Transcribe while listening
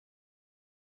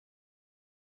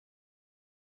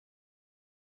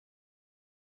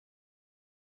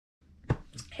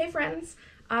Hey friends,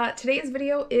 today's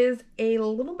video is a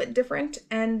little bit different,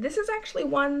 and this is actually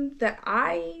one that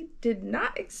I did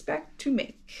not expect to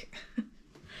make.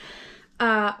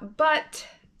 But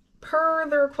per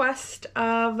the request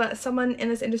of someone in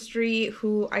this industry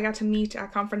who I got to meet at a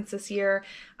conference this year,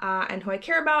 and who I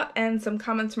care about, and some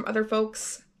comments from other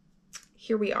folks,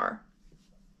 here we are.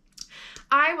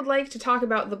 I would like to talk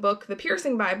about the book The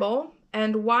Piercing Bible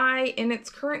and why, in its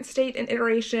current state and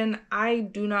iteration, I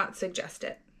do not suggest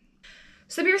it.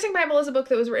 So The Piercing Bible is a book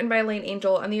that was written by Elayne I,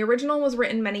 and the original was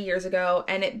written many years ago,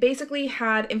 and it basically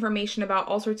had information about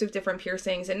all sorts of different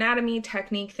piercings, anatomy,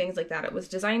 technique, things like that. It was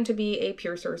designed to be a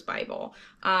piercer's Bible.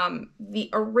 The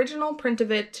original print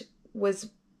of it was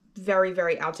very,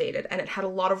 very outdated, and it had a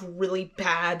lot of really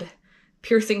bad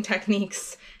piercing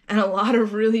techniques and a lot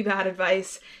of really bad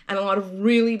advice and a lot of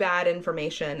really bad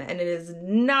information, and it is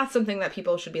not something that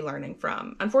people should be learning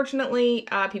from. Unfortunately,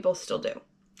 people still do.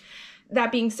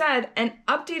 That being said, an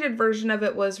updated version of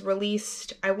it was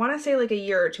released, I want to say like a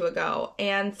year or two ago,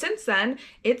 and since then,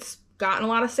 it's gotten a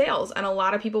lot of sales and a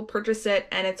lot of people purchase it,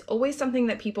 and it's always something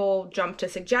that people jump to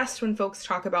suggest when folks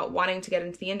talk about wanting to get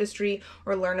into the industry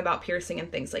or learn about piercing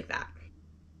and things like that.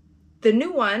 The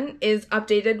new one is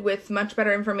updated with much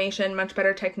better information, much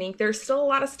better technique. There's still a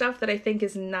lot of stuff that I think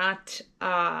is not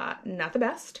the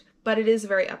best, but it is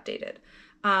very updated.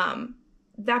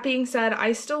 That being said,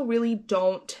 I still really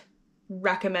don't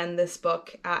recommend this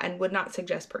book and would not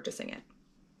suggest purchasing it.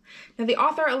 Now, the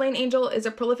author, Elayne I, is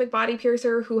a prolific body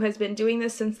piercer who has been doing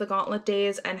this since the Gauntlet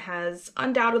days and has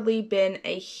undoubtedly been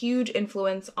a huge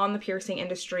influence on the piercing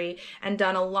industry and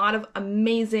done a lot of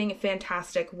amazing,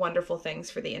 fantastic, wonderful things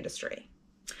for the industry.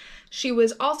 She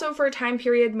was also, for a time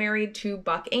period, married to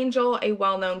Buck Angel, a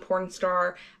well-known porn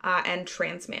star and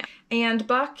trans man. And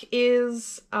Buck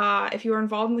is, if you are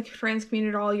involved in the trans community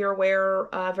at all, you're aware,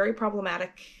 very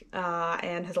problematic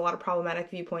and has a lot of problematic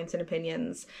viewpoints and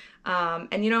opinions.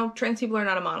 And you know, trans people are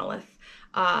not a monolith.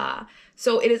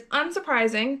 So it is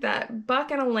unsurprising that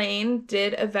Buck and Elayne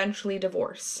did eventually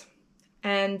divorce.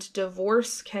 And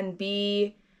divorce can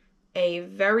be a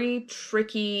very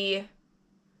tricky,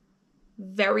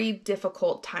 very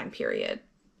difficult time period,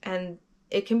 and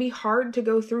it can be hard to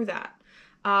go through that.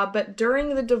 But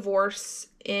during the divorce,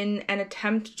 in an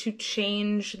attempt to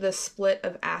change the split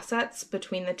of assets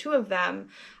between the two of them,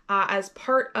 as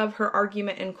part of her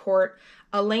argument in court,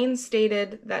 Elayne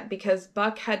stated that because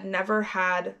Buck had never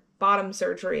had bottom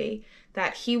surgery,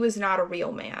 that he was not a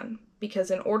real man.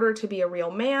 Because in order to be a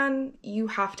real man, you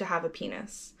have to have a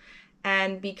penis.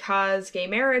 And because gay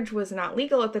marriage was not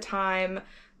legal at the time,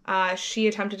 she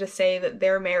attempted to say that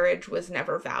their marriage was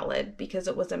never valid because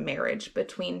it was a marriage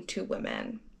between two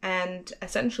women. And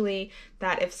essentially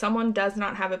that if someone does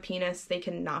not have a penis, they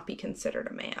cannot be considered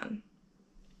a man.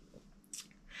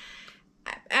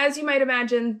 As you might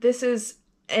imagine, this is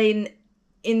an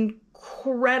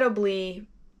incredibly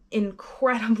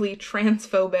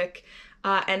transphobic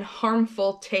and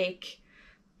harmful take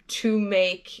to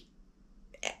make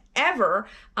ever,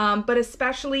 but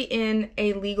especially in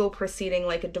a legal proceeding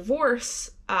like a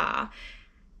divorce. And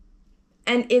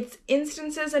it's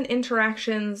instances and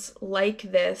interactions like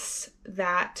this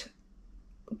that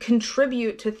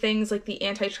contribute to things like the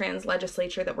anti-trans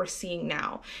legislature that we're seeing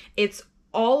now. It's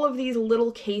all of these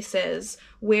little cases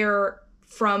where,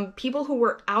 from people who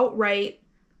were outright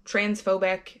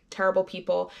transphobic, terrible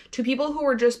people, to people who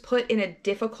were just put in a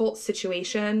difficult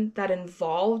situation that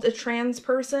involved a trans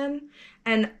person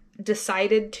and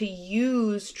decided to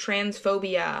use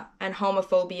transphobia and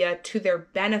homophobia to their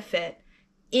benefit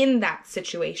in that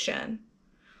situation.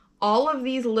 All of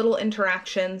these little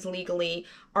interactions legally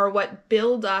are what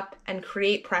build up and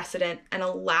create precedent and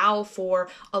allow for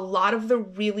a lot of the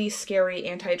really scary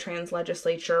anti-trans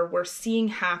legislature we're seeing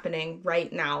happening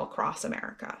right now across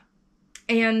America.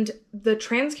 And the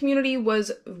trans community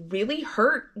was really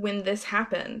hurt when this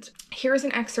happened. Here's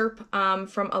an excerpt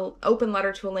from an open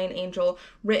letter to Elayne I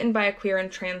written by a queer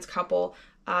and trans couple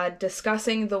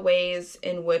discussing the ways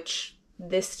in which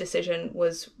this decision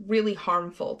was really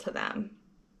harmful to them.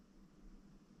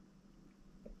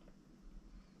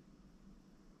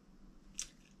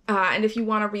 And if you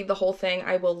want to read the whole thing,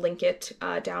 I will link it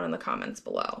down in the comments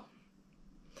below.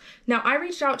 Now, I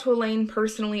reached out to Elayne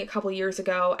personally a couple years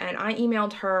ago, and I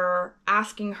emailed her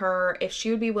asking her if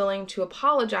she would be willing to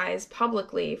apologize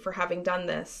publicly for having done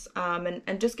this,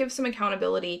 and just give some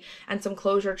accountability and some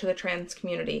closure to the trans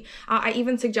community. I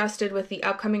even suggested, with the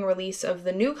upcoming release of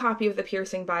the new copy of the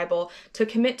Piercing Bible, to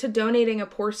commit to donating a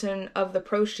portion of the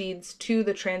proceeds to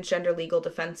the Transgender Legal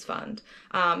Defense Fund,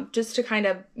 just to kind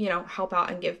of, help out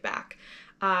and give back.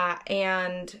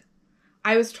 And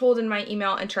I was told in my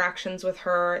email interactions with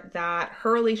her that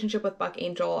her relationship with Buck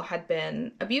Angel had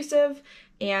been abusive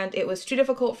and it was too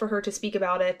difficult for her to speak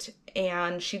about it,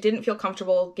 and she didn't feel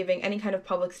comfortable giving any kind of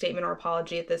public statement or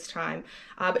apology at this time,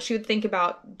 but she would think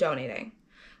about donating.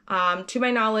 To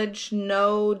my knowledge,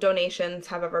 no donations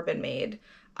have ever been made,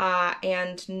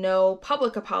 and no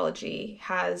public apology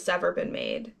has ever been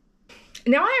made.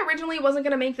 Now, I originally wasn't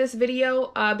going to make this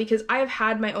video because I have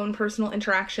had my own personal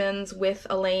interactions with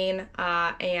Elayne,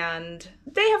 and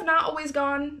they have not always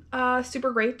gone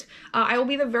super great. I will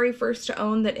be the very first to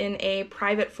own that in a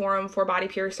private forum for body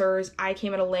piercers, I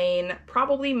came at Elayne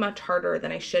probably much harder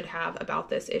than I should have about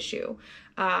this issue.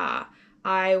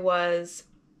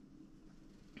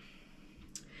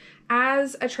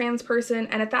 As a trans person,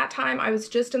 and at that time I was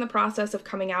just in the process of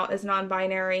coming out as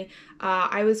non-binary,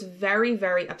 I was very,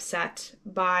 very upset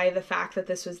by the fact that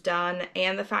this was done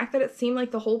and the fact that it seemed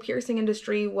like the whole piercing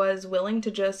industry was willing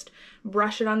to just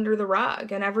brush it under the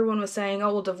rug, and everyone was saying,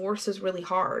 oh, well, divorce is really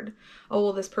hard. Oh,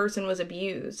 well, this person was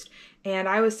abused. And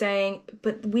I was saying,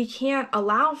 but we can't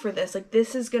allow for this. Like,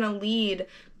 this is going to lead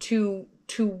to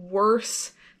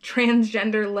worse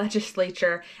transgender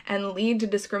legislature and lead to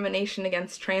discrimination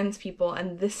against trans people,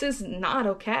 and this is not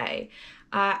okay.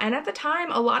 And at the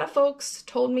time, a lot of folks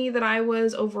told me that I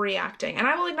was overreacting, and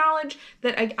I will acknowledge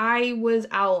that I was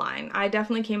out of line. I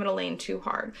definitely came at Elayne too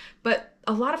hard, but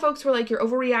a lot of folks were like, you're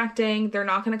overreacting, they're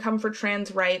not going to come for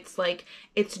trans rights, like,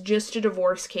 it's just a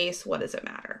divorce case, what does it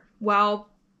matter? Well,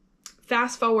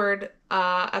 fast forward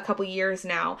a couple years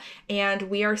now, and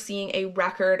we are seeing a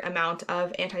record amount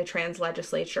of anti-trans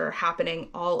legislature happening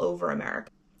all over America.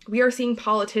 We are seeing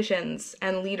politicians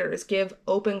and leaders give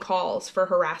open calls for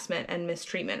harassment and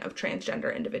mistreatment of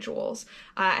transgender individuals.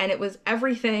 And it was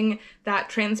everything that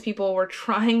trans people were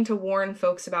trying to warn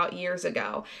folks about years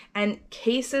ago. And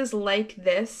cases like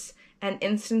this and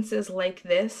instances like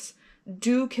this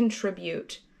do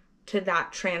contribute to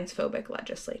that transphobic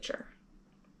legislature.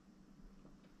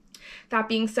 That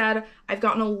being said, I've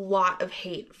gotten a lot of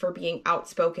hate for being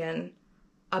outspoken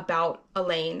about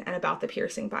Elayne and about the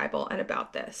Piercing Bible and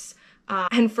about this.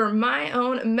 And for my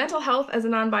own mental health as a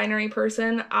non-binary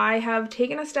person, I have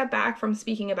taken a step back from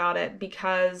speaking about it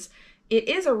because it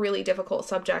is a really difficult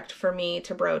subject for me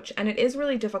to broach, and it is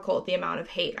really difficult the amount of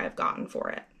hate I've gotten for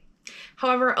it.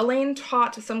 However, Elayne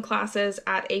taught some classes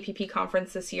at APP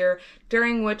conference this year,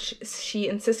 during which she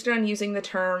insisted on using the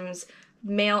terms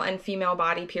male and female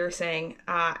body piercing,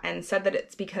 and said that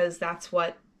it's because that's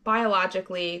what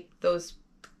biologically those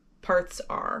parts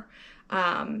are.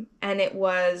 And it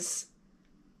was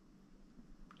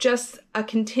just a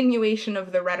continuation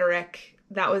of the rhetoric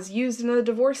that was used in the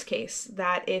divorce case,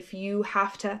 that if you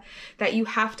have to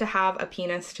have a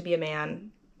penis to be a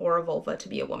man or a vulva to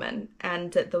be a woman,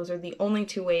 and that those are the only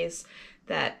two ways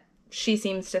that she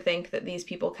seems to think that these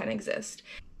people can exist.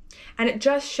 And it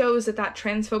just shows that that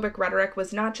transphobic rhetoric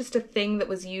was not just a thing that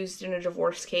was used in a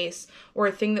divorce case or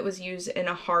a thing that was used in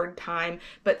a hard time,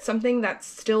 but something that's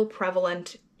still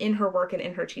prevalent in her work and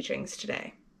in her teachings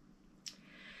today.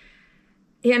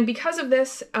 And because of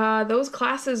this, those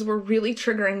classes were really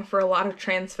triggering for a lot of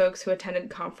trans folks who attended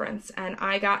conference. And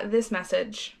I got this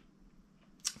message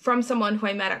from someone who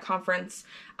I met at conference,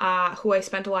 who I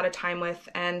spent a lot of time with,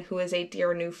 and who is a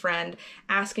dear new friend,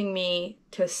 asking me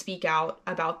to speak out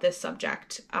about this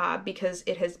subject because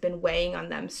it has been weighing on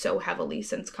them so heavily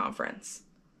since conference.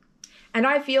 And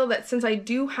I feel that since I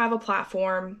do have a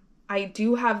platform, I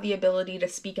do have the ability to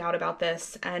speak out about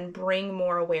this and bring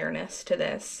more awareness to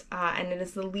this, and it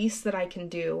is the least that I can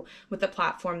do with the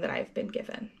platform that I've been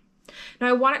given. Now,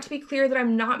 I want it to be clear that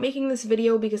I'm not making this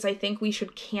video because I think we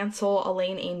should cancel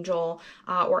Elayne Angel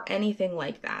or anything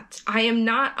like that. I am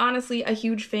not honestly a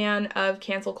huge fan of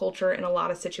cancel culture in a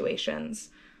lot of situations,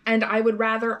 and I would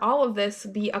rather all of this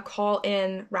be a call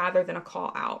in rather than a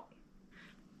call out.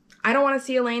 I don't want to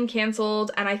see Elayne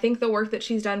canceled, and I think the work that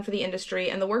she's done for the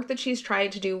industry and the work that she's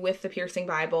tried to do with the Piercing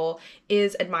Bible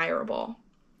is admirable.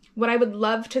 What I would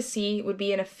love to see would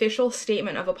be an official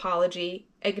statement of apology,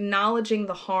 acknowledging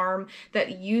the harm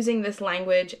that using this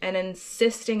language and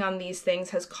insisting on these things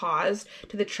has caused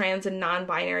to the trans and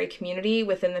non-binary community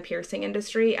within the piercing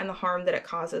industry and the harm that it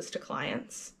causes to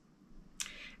clients.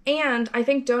 And I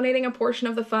think donating a portion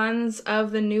of the funds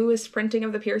of the newest printing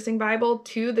of the Piercing Bible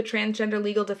to the Transgender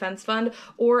Legal Defense Fund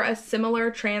or a similar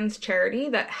trans charity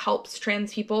that helps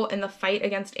trans people in the fight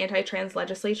against anti-trans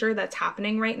legislature that's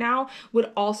happening right now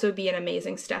would also be an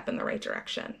amazing step in the right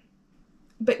direction.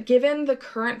 But given the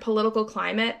current political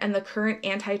climate and the current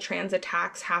anti-trans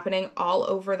attacks happening all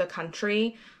over the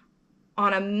country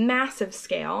on a massive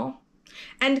scale,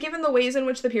 And given the ways in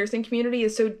which the piercing community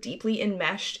is so deeply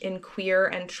enmeshed in queer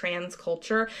and trans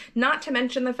culture, not to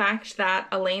mention the fact that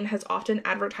Elayne has often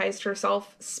advertised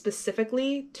herself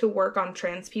specifically to work on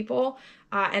trans people,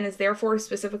 and is therefore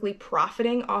specifically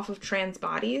profiting off of trans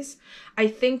bodies, I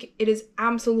think it is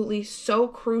absolutely so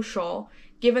crucial,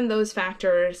 given those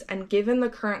factors and given the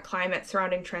current climate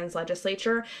surrounding trans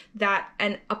legislature, that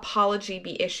an apology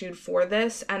be issued for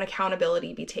this and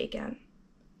accountability be taken.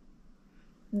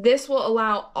 This will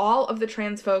allow all of the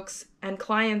trans folks and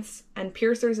clients and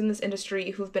piercers in this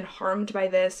industry who've been harmed by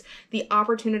this the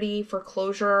opportunity for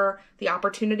closure, the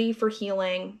opportunity for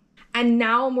healing. And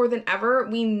now more than ever,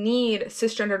 we need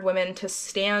cisgendered women to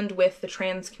stand with the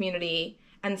trans community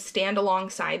and stand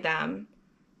alongside them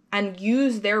and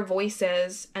use their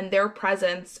voices and their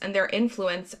presence and their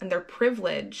influence and their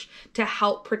privilege to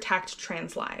help protect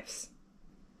trans lives.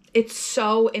 It's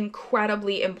so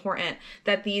incredibly important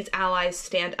that these allies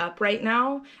stand up right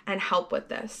now and help with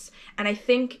this. And I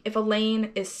think if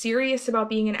Elayne is serious about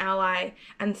being an ally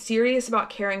and serious about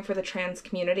caring for the trans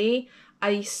community,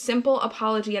 a simple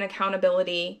apology and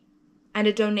accountability and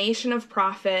a donation of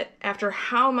profit after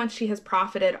how much she has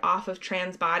profited off of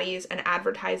trans bodies and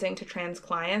advertising to trans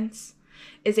clients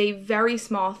is a very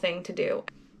small thing to do.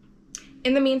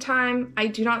 In the meantime, I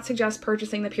do not suggest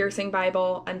purchasing the Piercing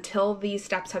Bible until these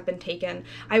steps have been taken.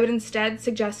 I would instead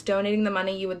suggest donating the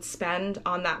money you would spend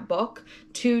on that book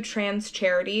to trans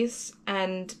charities,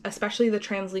 and especially the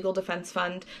Trans Legal Defense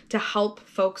Fund, to help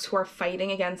folks who are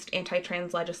fighting against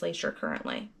anti-trans legislation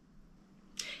currently.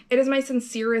 It is my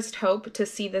sincerest hope to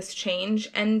see this change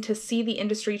and to see the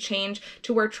industry change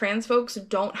to where trans folks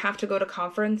don't have to go to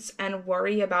conference and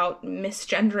worry about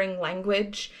misgendering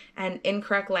language and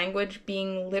incorrect language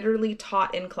being literally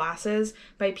taught in classes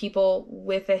by people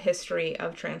with a history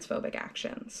of transphobic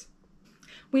actions.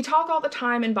 We talk all the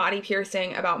time in body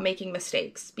piercing about making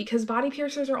mistakes because body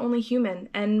piercers are only human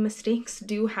and mistakes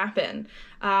do happen.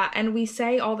 And we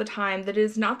say all the time that it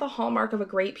is not the hallmark of a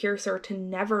great piercer to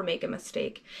never make a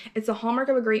mistake. It's the hallmark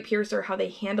of a great piercer how they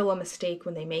handle a mistake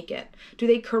when they make it. Do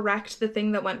they correct the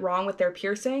thing that went wrong with their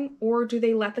piercing, or do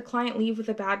they let the client leave with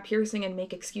a bad piercing and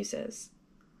make excuses?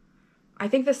 I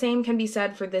think the same can be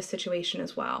said for this situation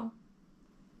as well.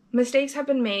 Mistakes have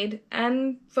been made,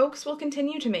 and folks will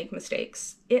continue to make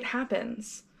mistakes. It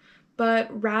happens. But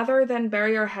rather than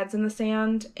bury our heads in the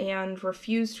sand and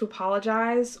refuse to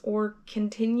apologize or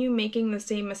continue making the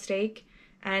same mistake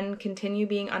and continue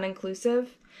being uninclusive,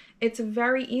 it's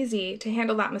very easy to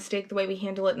handle that mistake the way we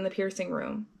handle it in the piercing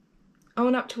room.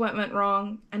 Own up to what went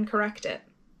wrong and correct it.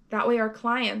 That way our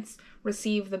clients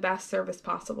receive the best service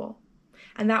possible.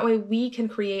 And that way we can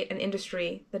create an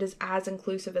industry that is as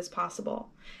inclusive as possible.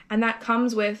 And that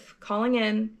comes with calling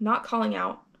in, not calling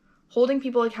out, holding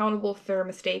people accountable for their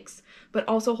mistakes, but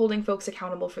also holding folks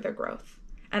accountable for their growth.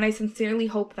 And I sincerely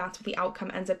hope that's what the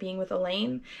outcome ends up being with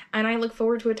Elayne. And I look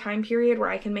forward to a time period where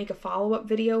I can make a follow-up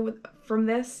video from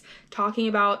this, talking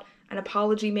about an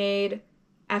apology made,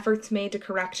 efforts made to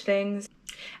correct things,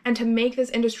 and to make this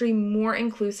industry more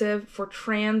inclusive for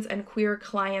trans and queer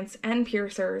clients and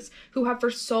piercers who have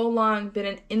for so long been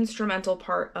an instrumental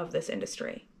part of this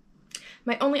industry.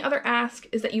 My only other ask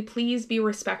is that you please be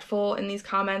respectful in these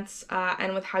comments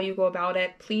and with how you go about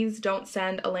it. Please don't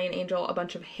send Elayne Angel a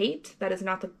bunch of hate. That is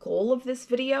not the goal of this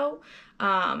video.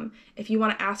 If you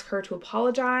want to ask her to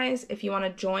apologize, if you want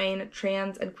to join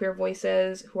trans and queer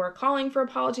voices who are calling for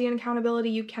apology and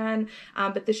accountability, you can,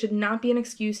 but this should not be an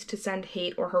excuse to send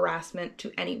hate or harassment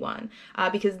to anyone,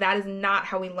 because that is not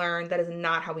how we learn, that is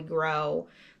not how we grow,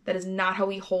 that is not how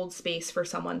we hold space for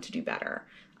someone to do better.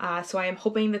 So I am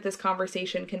hoping that this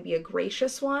conversation can be a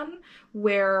gracious one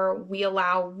where we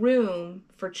allow room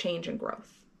for change and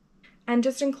growth. And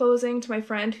just in closing, to my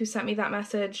friend who sent me that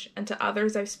message and to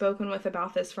others I've spoken with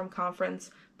about this from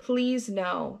conference, please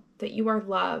know that you are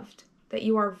loved, that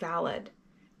you are valid,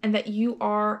 and that you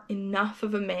are enough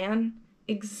of a man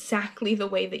exactly the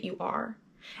way that you are.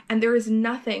 And there is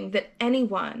nothing that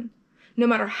anyone, no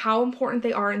matter how important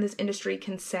they are in this industry,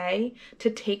 can say to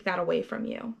take that away from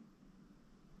you.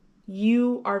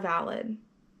 You are valid.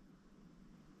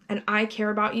 And I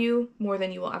care about you more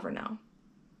than you will ever know.